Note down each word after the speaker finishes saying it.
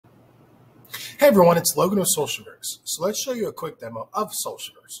Hey everyone, it's Logan with Socialverse. So let's show you a quick demo of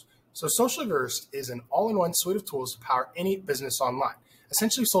Socialverse. So Socialverse is an all-in-one suite of tools to power any business online.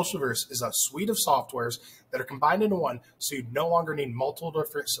 Essentially, Socialverse is a suite of softwares that are combined into one, so you no longer need multiple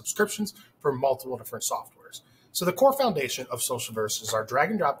different subscriptions for multiple different softwares. So the core foundation of Socialverse is our drag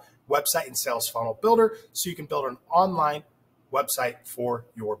and drop website and sales funnel builder, so you can build an online website for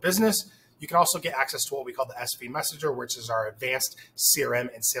your business. You can also get access to what we call the SEO Messenger, which is our advanced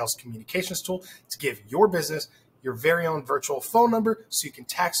CRM and sales communications tool to give your business your very own virtual phone number so you can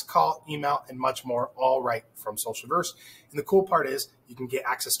text, call, email, and much more, all right from Socialverse. And the cool part is you can get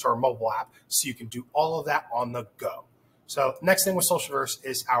access to our mobile app so you can do all of that on the go. So next thing with Socialverse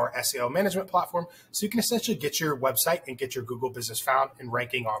is our SEO management platform. So you can essentially get your website and get your Google business found and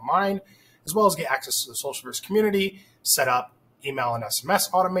ranking online, as well as get access to the Socialverse community, set up email and SMS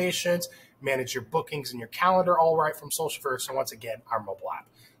automations, manage your bookings and your calendar all right from Socialverse, and once again, our mobile app.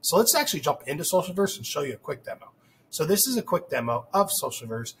 So let's actually jump into Socialverse and show you a quick demo. So this is a quick demo of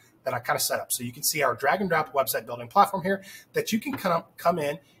Socialverse that I kind of set up. So you can see our drag and drop website building platform here that you can come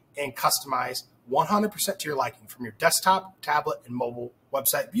in and customize 100% to your liking from your desktop, tablet, and mobile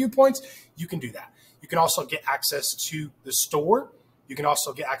website viewpoints. You can do that. You can also get access to the store. You can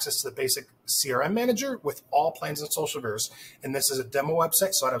also get access to the basic CRM manager with all plans in Socialverse. And this is a demo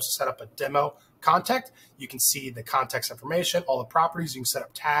website, so I've set up a demo contact. You can see the context information, all the properties. You can set up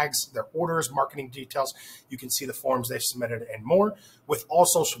tags, their orders, marketing details. You can see the forms they've submitted and more. With all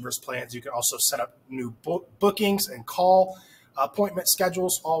Socialverse plans, you can also set up new bookings and call appointment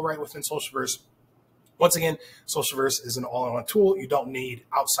schedules all right within Socialverse. Once again, Socialverse is an all-in-one tool. You don't need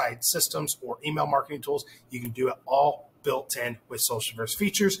outside systems or email marketing tools. You can do it all built in with Socialverse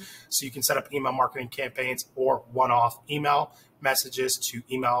features. So you can set up email marketing campaigns or one-off email messages to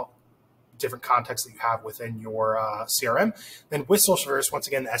email different contexts that you have within your CRM. Then with Socialverse, once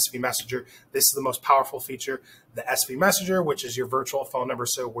again, the SEO Messenger, this is the most powerful feature, the SEO Messenger, which is your virtual phone number.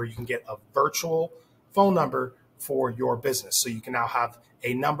 So where you can get a virtual phone number for your business. So you can now have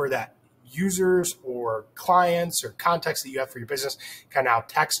a number that users or clients or contacts that you have for your business can now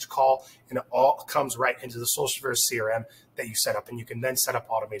text, call, and it all comes right into the Socialverse CRM that you set up, and you can then set up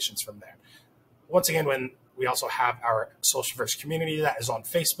automations from there. Once again, when we also have our Socialverse community that is on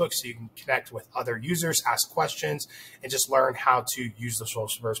Facebook, so you can connect with other users, ask questions, and just learn how to use the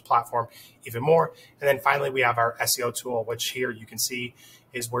Socialverse platform even more. And then finally, we have our SEO tool, which here you can see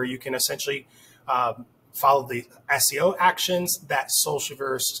is where you can essentially follow the SEO actions that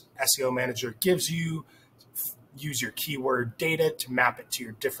Socialverse SEO Manager gives you, use your keyword data to map it to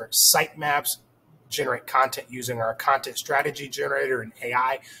your different site maps, generate content using our content strategy generator and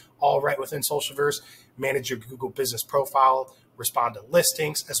AI, all right within Socialverse, manage your Google business profile, respond to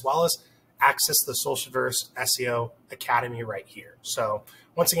listings, as well as access the Socialverse SEO Academy right here. So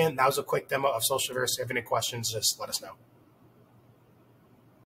once again, that was a quick demo of Socialverse. If you have any questions, just let us know.